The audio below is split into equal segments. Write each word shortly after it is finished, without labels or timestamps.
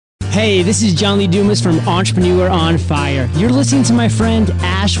Hey, this is John Lee Dumas from Entrepreneur on Fire. You're listening to my friend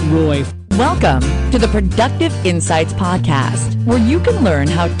Ash Roy. Welcome to the Productive Insights Podcast, where you can learn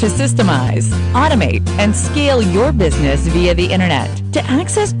how to systemize, automate, and scale your business via the internet. To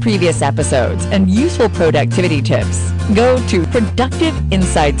access previous episodes and useful productivity tips, go to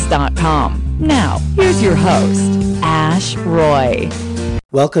productiveinsights.com. Now, here's your host, Ash Roy.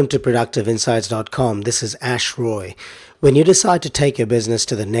 Welcome to productiveinsights.com. This is Ash Roy. When you decide to take your business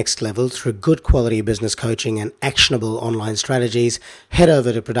to the next level through good quality business coaching and actionable online strategies, head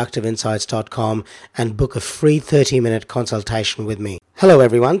over to productiveinsights.com and book a free 30-minute consultation with me. Hello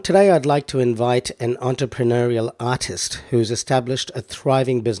everyone. Today I'd like to invite an entrepreneurial artist who's established a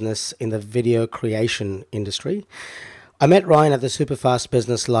thriving business in the video creation industry. I met Ryan at the Superfast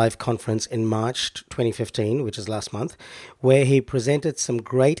Business Live conference in March 2015, which is last month, where he presented some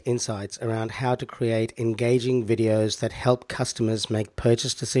great insights around how to create engaging videos that help customers make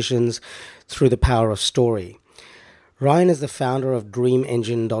purchase decisions through the power of story. Ryan is the founder of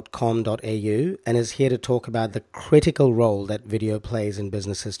dreamengine.com.au and is here to talk about the critical role that video plays in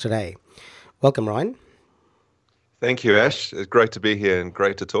businesses today. Welcome, Ryan. Thank you, Ash. It's great to be here and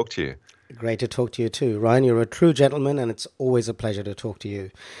great to talk to you. Great to talk to you too. Ryan, you're a true gentleman and it's always a pleasure to talk to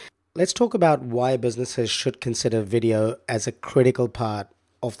you. Let's talk about why businesses should consider video as a critical part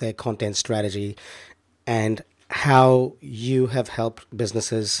of their content strategy and how you have helped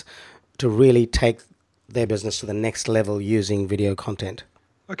businesses to really take their business to the next level using video content.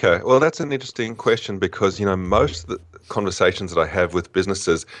 Okay, well, that's an interesting question because, most of the conversations that I have with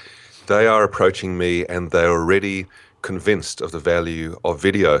businesses, they are approaching me and they're already convinced of the value of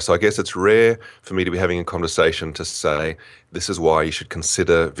video. So I guess it's rare for me to be having a conversation to say, this is why you should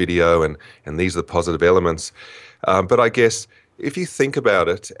consider video and these are the positive elements. But I guess if you think about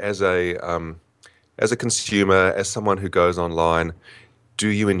it as a consumer, as someone who goes online, do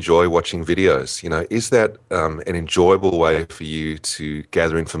you enjoy watching videos? Is that an enjoyable way for you to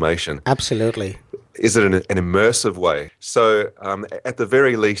gather information? Absolutely. Is it an immersive way? So at the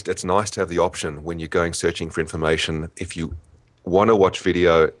very least, it's nice to have the option when you're going searching for information. If you want to watch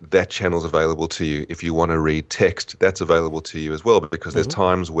video, that channel's available to you. If you want to read text, that's available to you as well, because there's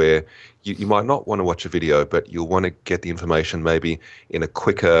times where you might not want to watch a video, but you'll want to get the information maybe in a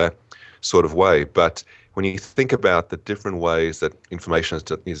quicker sort of way. But when you think about the different ways that information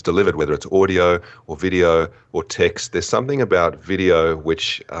is delivered, whether it's audio or video or text, there's something about video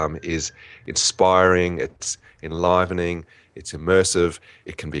which is inspiring, it's enlivening, it's immersive,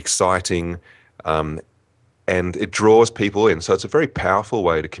 it can be exciting, and it draws people in. So it's a very powerful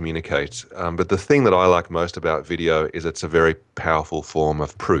way to communicate. But the thing that I like most about video is it's a very powerful form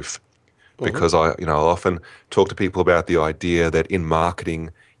of proof. Because I'll often talk to people about the idea that in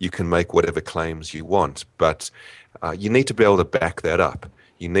marketing, you can make whatever claims you want, but you need to be able to back that up.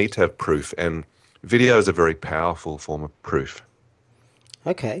 You need to have proof, and video is a very powerful form of proof.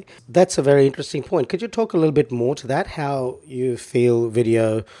 Okay, that's a very interesting point. Could you talk a little bit more to that, how you feel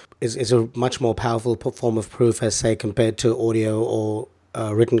video is a much more powerful form of proof as, say, compared to audio or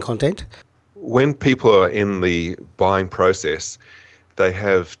written content? When people are in the buying process, they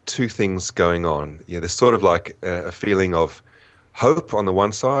have two things going on. There's sort of like a feeling of hope on the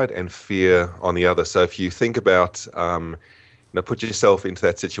one side and fear on the other. So if you think about, put yourself into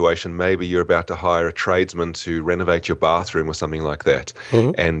that situation, maybe you're about to hire a tradesman to renovate your bathroom or something like that.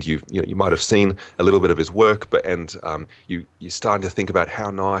 And you might have seen a little bit of his work, you're starting to think about how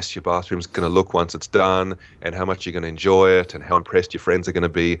nice your bathroom's going to look once it's done and how much you're going to enjoy it and how impressed your friends are going to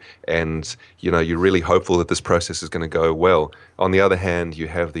be. And, you're really hopeful that this process is going to go well. On the other hand, you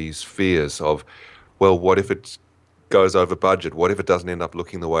have these fears of, well, what if it goes over budget? What if it doesn't end up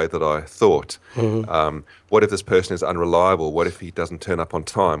looking the way that I thought? What if this person is unreliable? What if he doesn't turn up on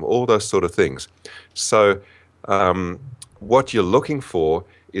time? All those sort of things. So what you're looking for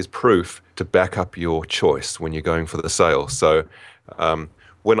is proof to back up your choice when you're going for the sale. So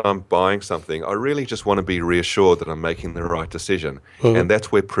when I'm buying something, I really just want to be reassured that I'm making the right decision. And that's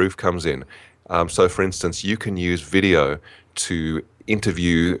where proof comes in. So for instance, you can use video to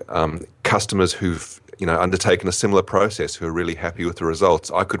interview customers who've undertaken a similar process, who are really happy with the results.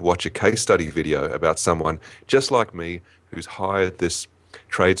 I could watch a case study video about someone just like me who's hired this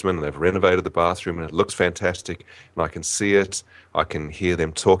tradesman and they've renovated the bathroom and it looks fantastic and I can see it, I can hear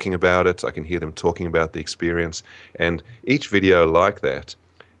them talking about it, I can hear them talking about the experience, and each video like that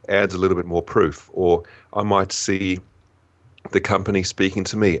adds a little bit more proof. Or I might see the company speaking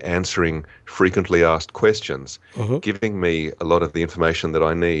to me, answering frequently asked questions, giving me a lot of the information that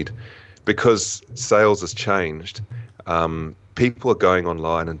I need. Because sales has changed, people are going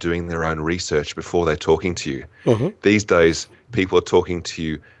online and doing their own research before they're talking to you. These days, people are talking to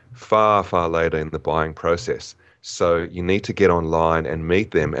you far, far later in the buying process. So you need to get online and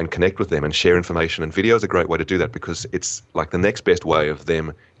meet them and connect with them and share information. And video is a great way to do that because it's like the next best way of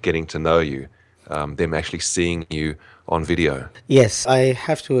them getting to know you, them actually seeing you on video. Yes, I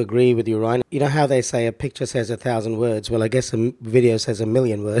have to agree with you, Ryan. You know how they say a picture says 1,000 words? Well, I guess a video says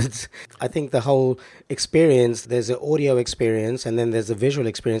 1,000,000 words. I think the whole experience, there's an audio experience and then there's a visual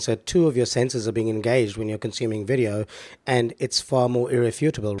experience. So two of your senses are being engaged when you're consuming video, and it's far more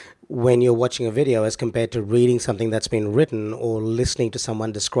irrefutable when you're watching a video as compared to reading something that's been written or listening to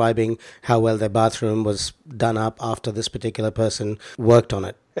someone describing how well their bathroom was done up after this particular person worked on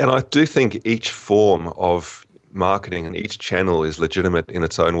it. And I do think each form of marketing and each channel is legitimate in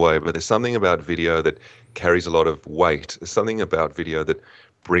its own way, but there's something about video that carries a lot of weight. There's something about video that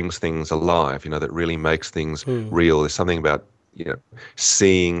brings things alive, that really makes things real. There's something about,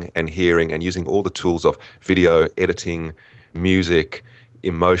 seeing and hearing and using all the tools of video, editing, music,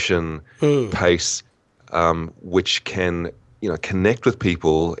 emotion, pace, which can, connect with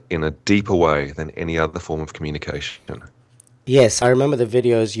people in a deeper way than any other form of communication. Yes, I remember the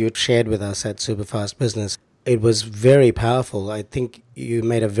videos you shared with us at Superfast Business. It was very powerful. I think you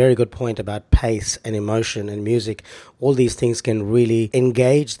made a very good point about pace and emotion and music. All these things can really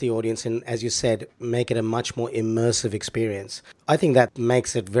engage the audience and, as you said, make it a much more immersive experience. I think that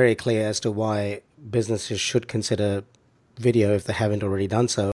makes it very clear as to why businesses should consider video if they haven't already done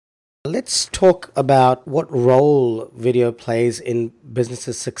so. Let's talk about what role video plays in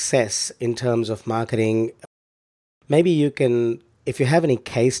businesses' success in terms of marketing. Maybe you can, if you have any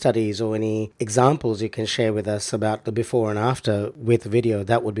case studies or any examples you can share with us about the before and after with video,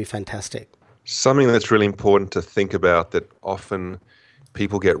 that would be fantastic. Something that's really important to think about that often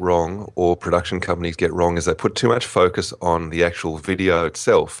people get wrong or production companies get wrong is they put too much focus on the actual video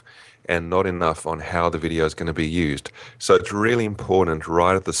itself and not enough on how the video is going to be used. So it's really important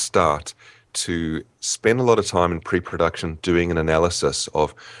right at the start to spend a lot of time in pre-production doing an analysis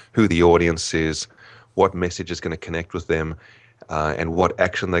of who the audience is, what message is going to connect with them, and what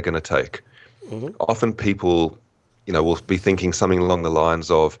action they're going to take. Often people, will be thinking something along the lines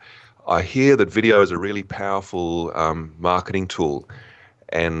of, I hear that video is a really powerful marketing tool,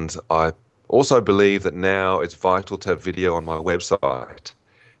 and I also believe that now it's vital to have video on my website.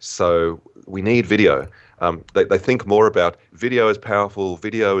 So we need video. They think more about video is powerful,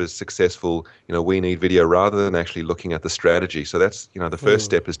 video is successful, we need video, rather than actually looking at the strategy. So that's, the first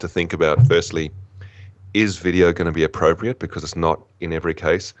step is to think about, firstly, is video going to be appropriate? Because it's not in every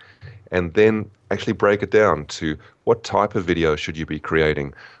case. And then actually break it down to what type of video should you be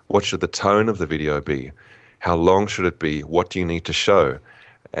creating? What should the tone of the video be? How long should it be? What do you need to show?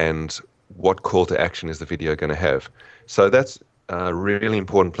 And what call to action is the video going to have? So that's a really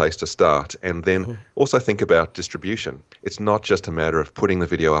important place to start. And then also think about distribution. It's not just a matter of putting the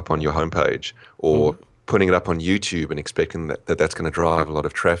video up on your homepage or putting it up on YouTube and expecting that's going to drive a lot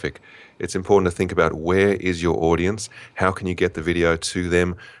of traffic. It's important to think about where is your audience? How can you get the video to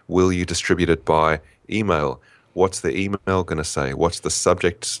them? Will you distribute it by email? What's the email going to say? What's the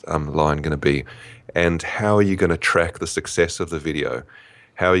subject line going to be? And how are you going to track the success of the video?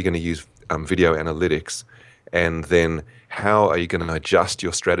 How are you going to use video analytics? And then how are you going to adjust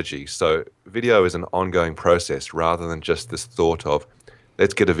your strategy? So video is an ongoing process rather than just this thought of,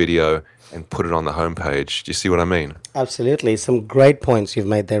 let's get a video and put it on the homepage. Do you see what I mean? Absolutely. Some great points you've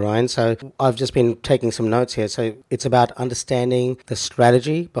made there, Ryan. So I've just been taking some notes here. So it's about understanding the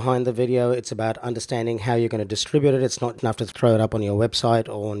strategy behind the video. It's about understanding how you're going to distribute it. It's not enough to throw it up on your website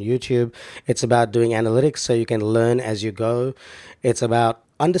or on YouTube. It's about doing analytics so you can learn as you go. It's about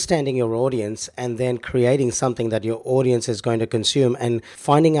understanding your audience and then creating something that your audience is going to consume and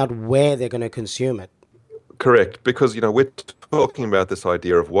finding out where they're going to consume it. Correct, because we're talking about this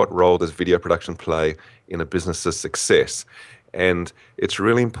idea of what role does video production play in a business's success, and it's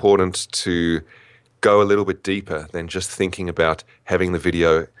really important to go a little bit deeper than just thinking about having the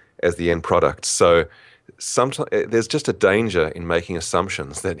video as the end product. So sometimes there's just a danger in making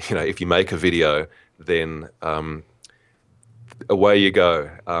assumptions that if you make a video, then away you go.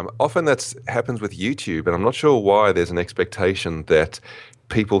 Often that happens with YouTube, and I'm not sure why there's an expectation that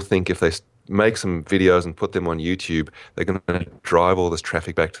people think if they make some videos and put them on YouTube, they're going to drive all this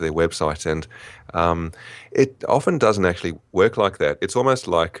traffic back to their website. And it often doesn't actually work like that. It's almost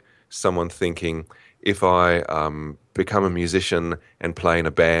like someone thinking, if I become a musician and play in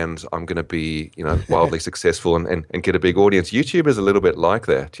a band, I'm going to be, wildly successful and get a big audience. YouTube is a little bit like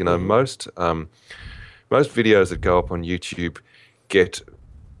that. Most videos that go up on YouTube get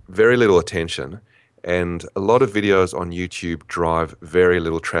very little attention. And a lot of videos on YouTube drive very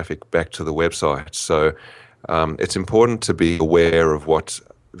little traffic back to the website. So it's important to be aware of what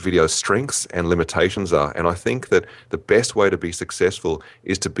video's strengths and limitations are. And I think that the best way to be successful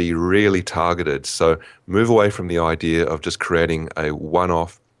is to be really targeted. So move away from the idea of just creating a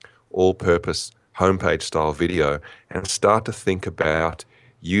one-off, all-purpose homepage style video and start to think about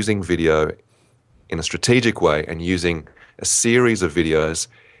using video in a strategic way and using a series of videos,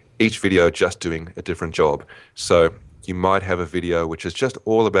 each video just doing a different job. So you might have a video which is just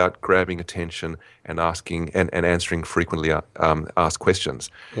all about grabbing attention and asking and answering frequently asked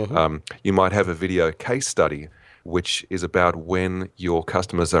questions. You might have a video case study which is about when your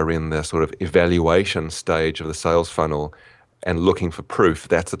customers are in the sort of evaluation stage of the sales funnel and looking for proof.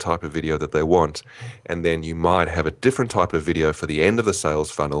 That's the type of video that they want. And then you might have a different type of video for the end of the sales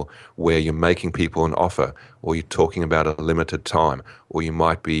funnel where you're making people an offer, or you're talking about a limited time, or you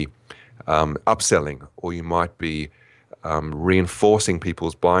might be upselling, or you might be reinforcing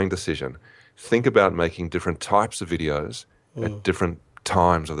people's buying decision. Think about making different types of videos at different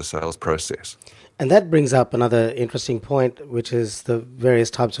times of the sales process. And that brings up another interesting point, which is the various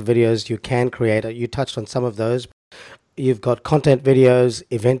types of videos you can create. You touched on some of those. You've got content videos,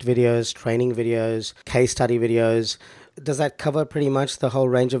 event videos, training videos, case study videos. Does that cover pretty much the whole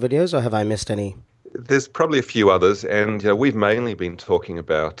range of videos, or have I missed any? There's probably a few others, and we've mainly been talking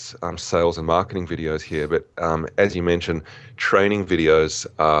about sales and marketing videos here. But as you mentioned, training videos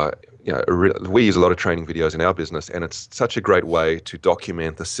are, we use a lot of training videos in our business, and it's such a great way to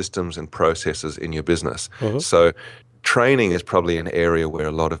document the systems and processes in your business. So training is probably an area where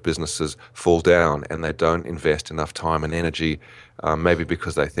a lot of businesses fall down and they don't invest enough time and energy, maybe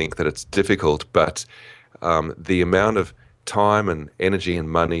because they think that it's difficult. But the amount of time and energy and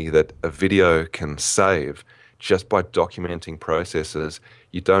money that a video can save just by documenting processes,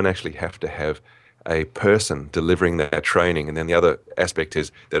 you don't actually have to have a person delivering that training. And then the other aspect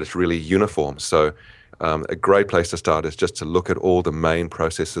is that it's really uniform. So a great place to start is just to look at all the main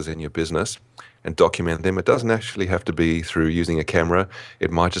processes in your business and document them. It doesn't actually have to be through using a camera.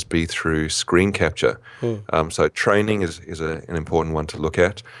 It might just be through screen capture. So training is an important one to look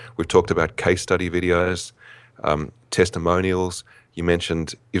at. We've talked about case study videos, testimonials. You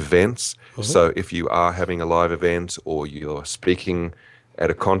mentioned events. So if you are having a live event or you're speaking at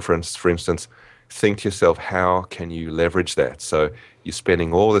a conference, for instance, think to yourself, how can you leverage that? So you're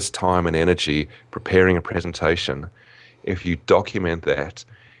spending all this time and energy preparing a presentation. If you document that,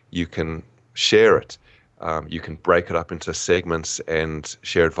 you can share it. You can break it up into segments and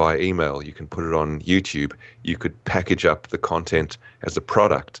share it via email. You can put it on YouTube. You could package up the content as a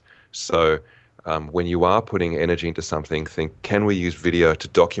product. So when you are putting energy into something, think, can we use video to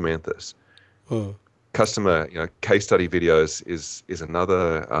document this? Customer, case study videos is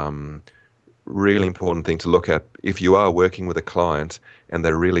another really important thing to look at. If you are working with a client and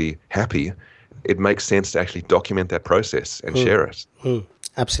they're really happy, it makes sense to actually document that process and share it.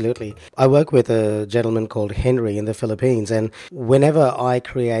 Absolutely. I work with a gentleman called Henry in the Philippines, and whenever I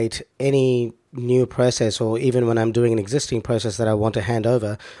create any new process, or even when I'm doing an existing process that I want to hand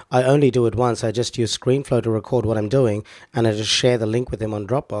over, I only do it once. I just use ScreenFlow to record what I'm doing, and I just share the link with him on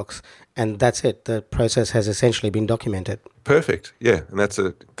Dropbox, and that's it. The process has essentially been documented. Perfect. Yeah, and that's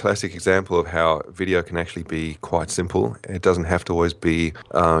a classic example of how video can actually be quite simple. It doesn't have to always be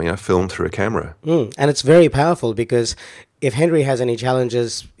filmed through a camera. And it's very powerful because if Henry has any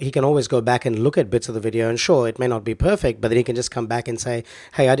challenges, he can always go back and look at bits of the video, and sure, it may not be perfect, but then he can just come back and say,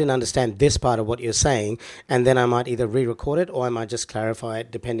 hey, I didn't understand this part of what you're saying, and then I might either re-record it or I might just clarify it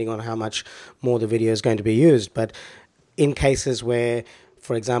depending on how much more the video is going to be used. But in cases where,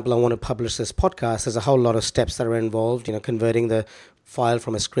 for example, I want to publish this podcast, there's a whole lot of steps that are involved, converting the file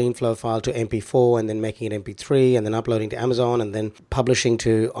from a ScreenFlow file to MP4 and then making it MP3 and then uploading to Amazon and then publishing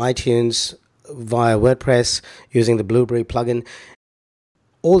to iTunes via WordPress using the Blueberry plugin.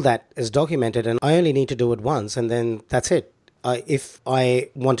 All that is documented, and I only need to do it once, and then that's it. If I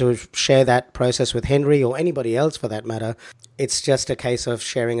want to share that process with Henry or anybody else for that matter, it's just a case of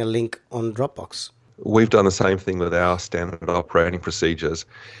sharing a link on Dropbox. We've done the same thing with our standard operating procedures,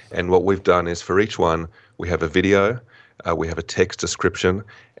 and what we've done is for each one, we have a video, we have a text description,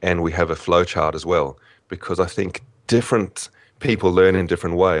 and we have a flowchart as well, because I think different people learn in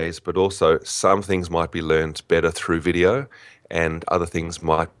different ways, but also some things might be learned better through video and other things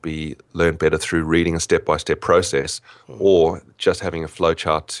might be learned better through reading a step-by-step process or just having a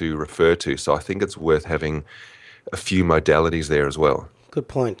flowchart to refer to. So I think it's worth having a few modalities there as well. Good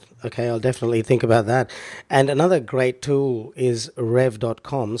point. Okay, I'll definitely think about that. And another great tool is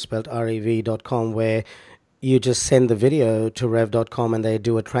rev.com, spelled rev.com, where you just send the video to rev.com and they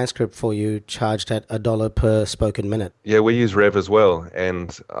do a transcript for you charged at $1 per spoken minute. Yeah, we use Rev as well.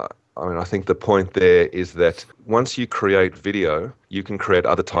 And I mean, I think the point there is that once you create video, you can create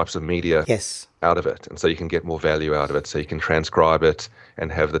other types of media Yes. out of it. And so you can get more value out of it. So you can transcribe it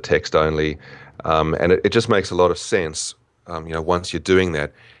and have the text only. And it just makes a lot of sense. Once you're doing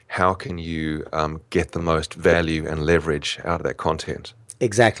that, how can you get the most value and leverage out of that content?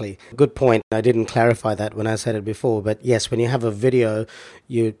 Exactly. Good point. I didn't clarify that when I said it before, but yes, when you have a video,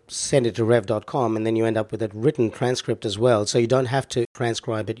 you send it to rev.com and then you end up with a written transcript as well, so you don't have to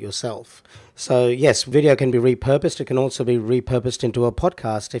transcribe it yourself. So yes, video can be repurposed. It can also be repurposed into a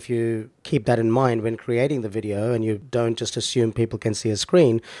podcast if you keep that in mind when creating the video and you don't just assume people can see a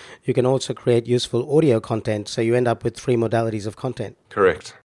screen. You can also create useful audio content, so you end up with 3 modalities of content.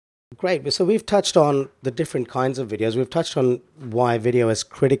 Correct. Great. So we've touched on the different kinds of videos. We've touched on why video is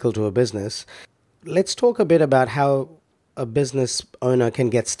critical to a business. Let's talk a bit about how a business owner can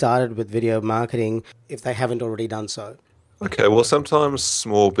get started with video marketing if they haven't already done so. Okay, well, sometimes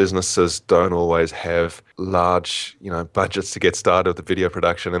small businesses don't always have large, budgets to get started with the video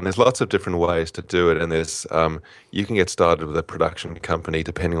production, and there's lots of different ways to do it. And there's, you can get started with a production company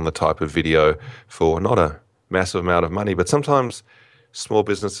depending on the type of video for not a massive amount of money, but sometimes small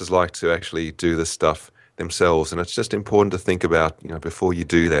businesses like to actually do this stuff themselves, and it's just important to think about, before you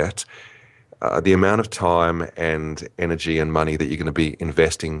do that, the amount of time and energy and money that you're going to be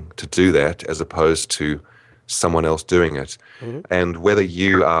investing to do that, as opposed to someone else doing it, and whether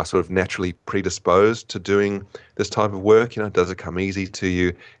you are sort of naturally predisposed to doing this type of work. Does it come easy to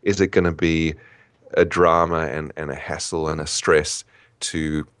you? Is it going to be a drama and a hassle and a stress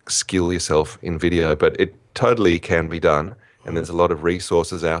to skill yourself in video? But it totally can be done. And there's a lot of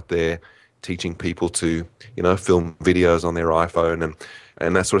resources out there teaching people to, film videos on their iPhone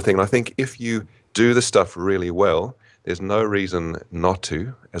and that sort of thing. And I think if you do the stuff really well, there's no reason not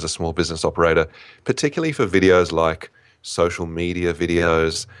to as a small business operator, particularly for videos like social media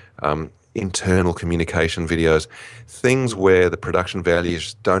videos, internal communication videos, things where the production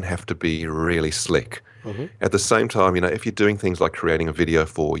values don't have to be really slick. At the same time, if you're doing things like creating a video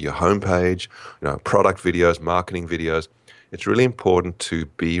for your homepage, product videos, marketing videos, it's really important to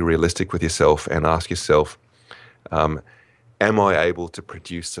be realistic with yourself and ask yourself, am I able to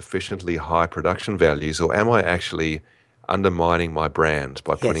produce sufficiently high production values, or am I actually undermining my brand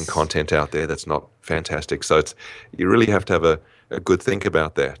by putting content out there that's not fantastic? So you really have to have a good think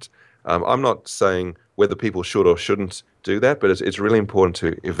about that. I'm not saying whether people should or shouldn't do that, but it's really important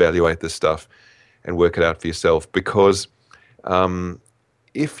to evaluate this stuff and work it out for yourself, because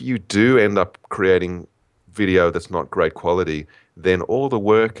if you do end up creating video that's not great quality, then all the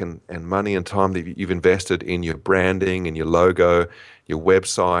work and money and time that you've invested in your branding and your logo, your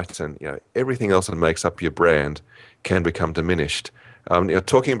website, and everything else that makes up your brand can become diminished.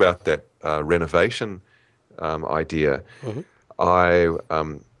 Talking about that renovation idea,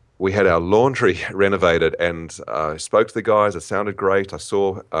 we had our laundry renovated, and I spoke to the guys. It sounded great. I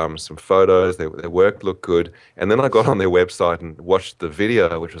saw some photos. Their work looked good. And then I got on their website and watched the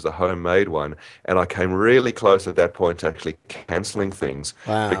video, which was a homemade one. And I came really close at that point to actually cancelling things.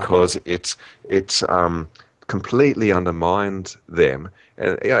 Wow. Because it's completely undermined them.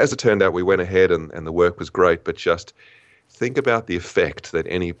 And as it turned out, we went ahead and the work was great. But just think about the effect that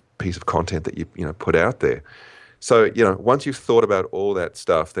any piece of content that you put out there. So, once you've thought about all that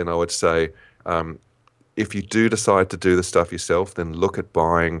stuff, then I would say if you do decide to do the stuff yourself, then look at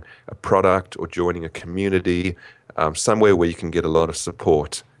buying a product or joining a community, somewhere where you can get a lot of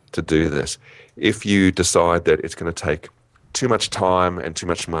support to do this. If you decide that it's going to take too much time and too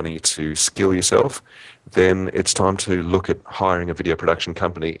much money to skill yourself, then it's time to look at hiring a video production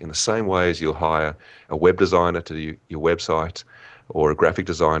company in the same way as you'll hire a web designer to do your website, or a graphic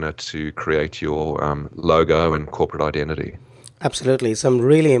designer to create your logo and corporate identity. Absolutely. Some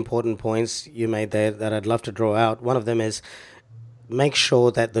really important points you made there that I'd love to draw out. One of them is make sure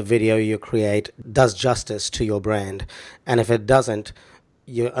that the video you create does justice to your brand. And if it doesn't,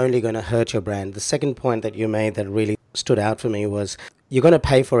 you're only going to hurt your brand. The second point that you made that really stood out for me was you're going to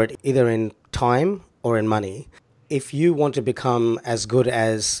pay for it either in time or in money. If you want to become as good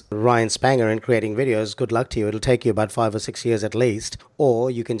as Ryan Spanger in creating videos, good luck to you. It'll take you about 5 or 6 years at least, or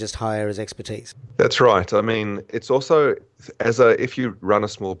you can just hire his expertise. That's right. I mean, it's also, if you run a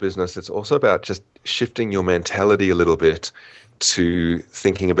small business, it's also about just shifting your mentality a little bit to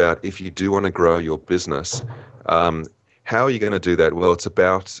thinking about, if you do want to grow your business, how are you going to do that? Well, it's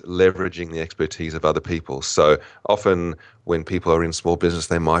about leveraging the expertise of other people. So often when people are in small business,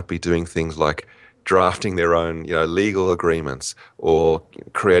 they might be doing things like drafting their own, legal agreements, or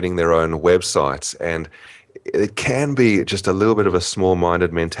creating their own websites. And it can be just a little bit of a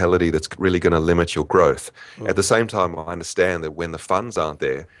small-minded mentality that's really going to limit your growth. At the same time, I understand that when the funds aren't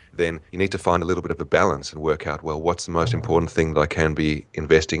there, then you need to find a little bit of a balance and work out, well, what's the most important thing that I can be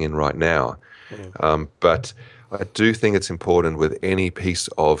investing in right now? But I do think it's important with any piece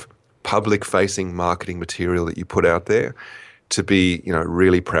of public-facing marketing material that you put out there to be,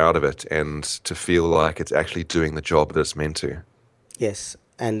 really proud of it and to feel like it's actually doing the job that it's meant to. Yes,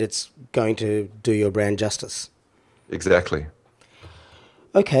 and it's going to do your brand justice. Exactly.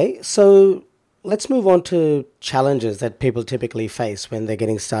 Okay, so let's move on to challenges that people typically face when they're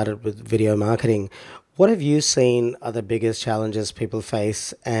getting started with video marketing. What have you seen are the biggest challenges people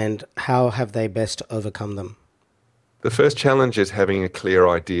face, and how have they best overcome them? The first challenge is having a clear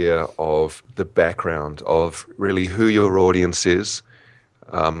idea of the background of really who your audience is,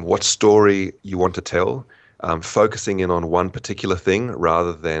 what story you want to tell, focusing in on one particular thing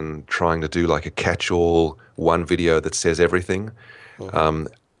rather than trying to do like a catch-all one video that says everything.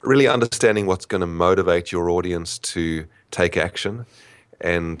 Really understanding what's going to motivate your audience to take action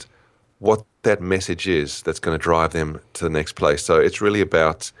and what that message is that's going to drive them to the next place. So it's really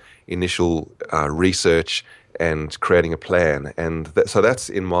about initial research and creating a plan. And so that's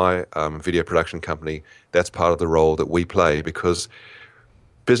in my video production company, that's part of the role that we play, because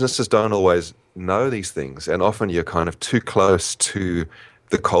businesses don't always know these things, and often you're kind of too close to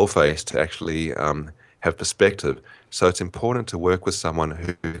the coalface to actually have perspective. So it's important to work with someone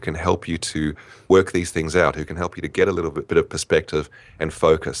who can help you to work these things out, who can help you to get a little bit of perspective and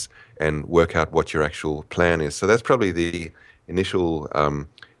focus and work out what your actual plan is. So that's probably the initial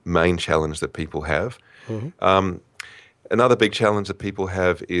main challenge that people have. Another big challenge that people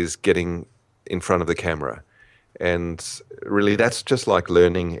have is getting in front of the camera. And really that's just like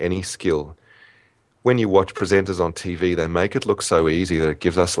learning any skill. When you watch presenters on TV, they make it look so easy that it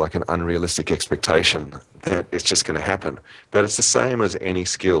gives us like an unrealistic expectation that it's just going to happen. But it's the same as any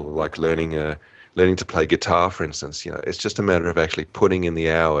skill, like learning to play guitar, for instance. It's just a matter of actually putting in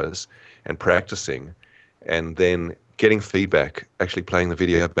the hours and practicing, and then getting feedback, actually playing the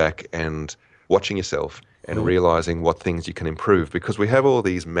video back and watching yourself and realizing what things you can improve, because we have all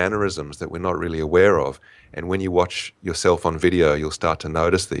these mannerisms that we're not really aware of. And when you watch yourself on video, you'll start to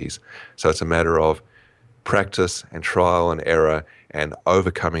notice these. So it's a matter of practice and trial and error and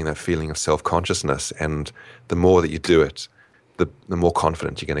overcoming that feeling of self-consciousness. And the more that you do it, the more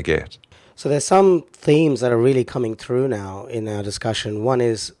confident you're going to get. So there's some themes that are really coming through now in our discussion. One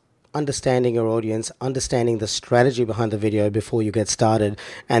is understanding your audience, understanding the strategy behind the video before you get started,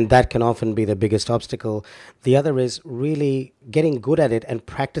 and that can often be the biggest obstacle. The other is really getting good at it and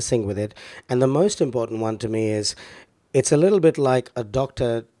practicing with it. And the most important one to me is it's a little bit like a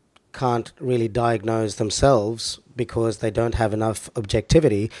doctor can't really diagnose themselves because they don't have enough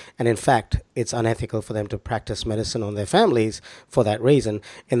objectivity, and in fact it's unethical for them to practice medicine on their families for that reason.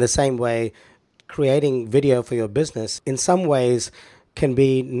 In the same way, creating video for your business in some ways can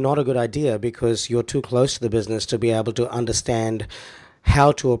be not a good idea because you're too close to the business to be able to understand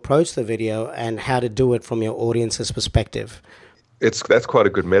how to approach the video and how to do it from your audience's perspective. That's quite a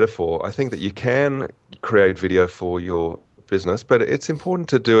good metaphor. I think that you can create video for your business, but it's important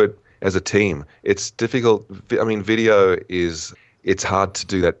to do it as a team. It's difficult. I mean, it's hard to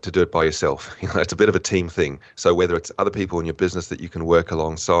do it by yourself. It's a bit of a team thing. So whether it's other people in your business that you can work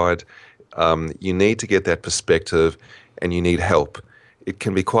alongside, you need to get that perspective and you need help. It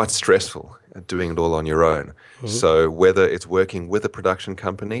can be quite stressful doing it all on your own. So whether it's working with a production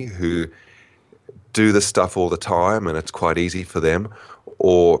company who do this stuff all the time and it's quite easy for them,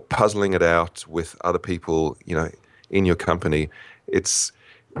 or puzzling it out with other people, in your company, it's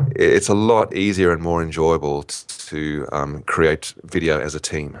a lot easier and more enjoyable to create video as a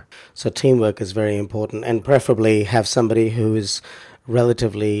team. So teamwork is very important, and preferably have somebody who is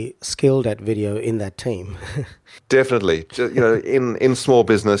relatively skilled at video in that team. Definitely. In small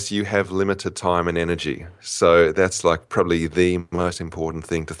business, you have limited time and energy. So that's like probably the most important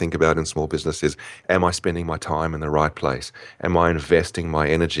thing to think about in small business is, am I spending my time in the right place? Am I investing my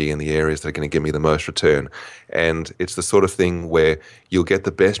energy in the areas that are going to give me the most return? And it's the sort of thing where you'll get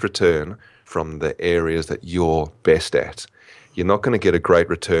the best return from the areas that you're best at. You're not going to get a great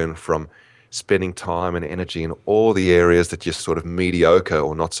return from spending time and energy in all the areas that you're sort of mediocre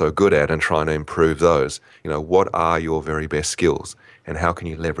or not so good at and trying to improve those. What are your very best skills and how can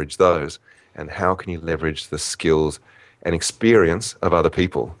you leverage those? And how can you leverage the skills and experience of other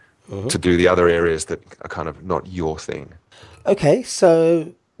people to do the other areas that are kind of not your thing? Okay,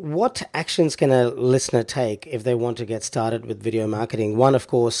 so What actions can a listener take if they want to get started with video marketing? One, of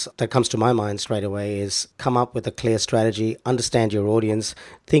course, that comes to my mind straight away is come up with a clear strategy, understand your audience,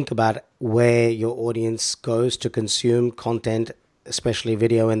 think about where your audience goes to consume content, especially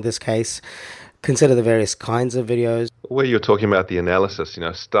video in this case. Consider the various kinds of videos. Where you're talking about the analysis,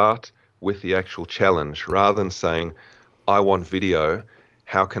 start with the actual challenge rather than saying, I want video,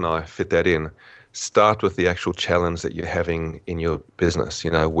 how can I fit that in? Start with the actual challenge that you're having in your business,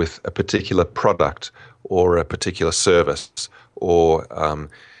 with a particular product or a particular service or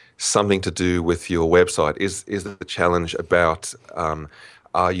something to do with your website. Is the challenge about,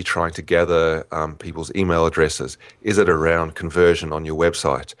 are you trying to gather people's email addresses? Is it around conversion on your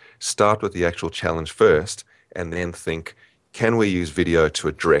website? Start with the actual challenge first and then think, can we use video to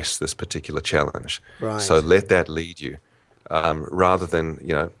address this particular challenge? Right. So let that lead you rather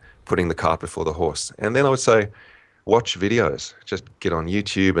than, putting the cart before the horse. And then I would say, watch videos. Just get on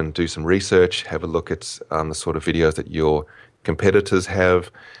YouTube and do some research. Have a look at the sort of videos that your competitors have.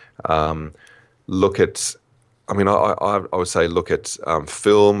 Look at, I would say look at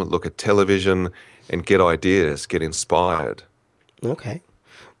film, look at television, and get ideas, get inspired. Okay,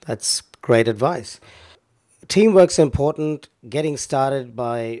 that's great advice. Teamwork's important. Getting started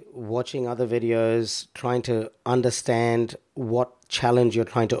by watching other videos, trying to understand what challenge you're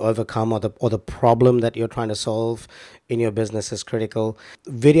trying to overcome or the problem that you're trying to solve in your business is critical.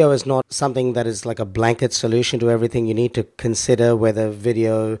 Video is not something that is like a blanket solution to everything. You need to consider whether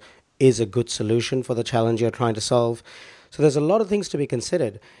video is a good solution for the challenge you're trying to solve. So there's a lot of things to be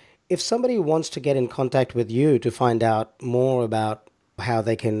considered. If somebody wants to get in contact with you to find out more about how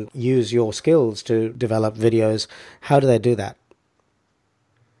they can use your skills to develop videos, how do they do that?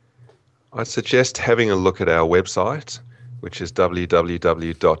 I'd suggest having a look at our website, which is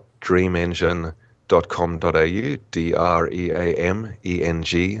www.dreamengine.com.au,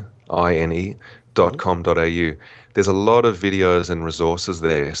 dreamengine.com.au. There's a lot of videos and resources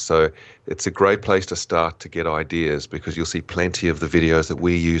there, so it's a great place to start to get ideas because you'll see plenty of the videos that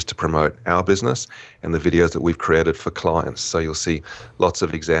we use to promote our business and the videos that we've created for clients. So you'll see lots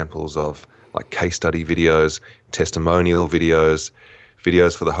of examples of like case study videos, testimonial videos,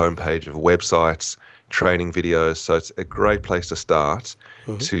 videos for the homepage of websites, training videos. So it's a great place to start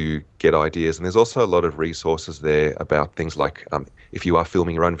to get ideas. And there's also a lot of resources there about things like if you are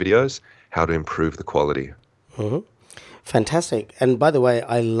filming your own videos, how to improve the quality. Fantastic. And by the way,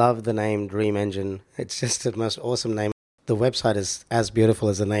 I love the name Dream Engine. It's just the most awesome name. The website is as beautiful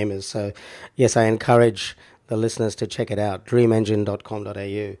as the name is. So yes, I encourage the listeners to check it out,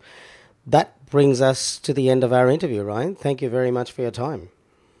 dreamengine.com.au. That brings us to the end of our interview, Ryan. Thank you very much for your time.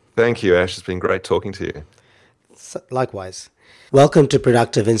 Thank you, Ash. It's been great talking to you. Likewise. Welcome to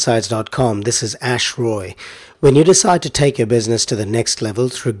ProductiveInsights.com. This is Ash Roy. When you decide to take your business to the next level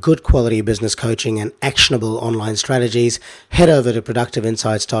through good quality business coaching and actionable online strategies, head over to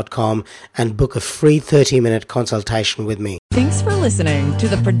ProductiveInsights.com and book a free 30-minute consultation with me. Thanks for listening to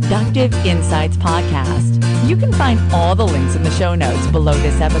the Productive Insights Podcast. You can find all the links in the show notes below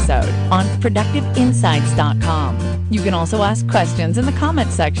this episode on ProductiveInsights.com. You can also ask questions in the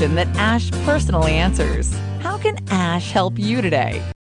comment section that Ash personally answers. How can Ash help you today?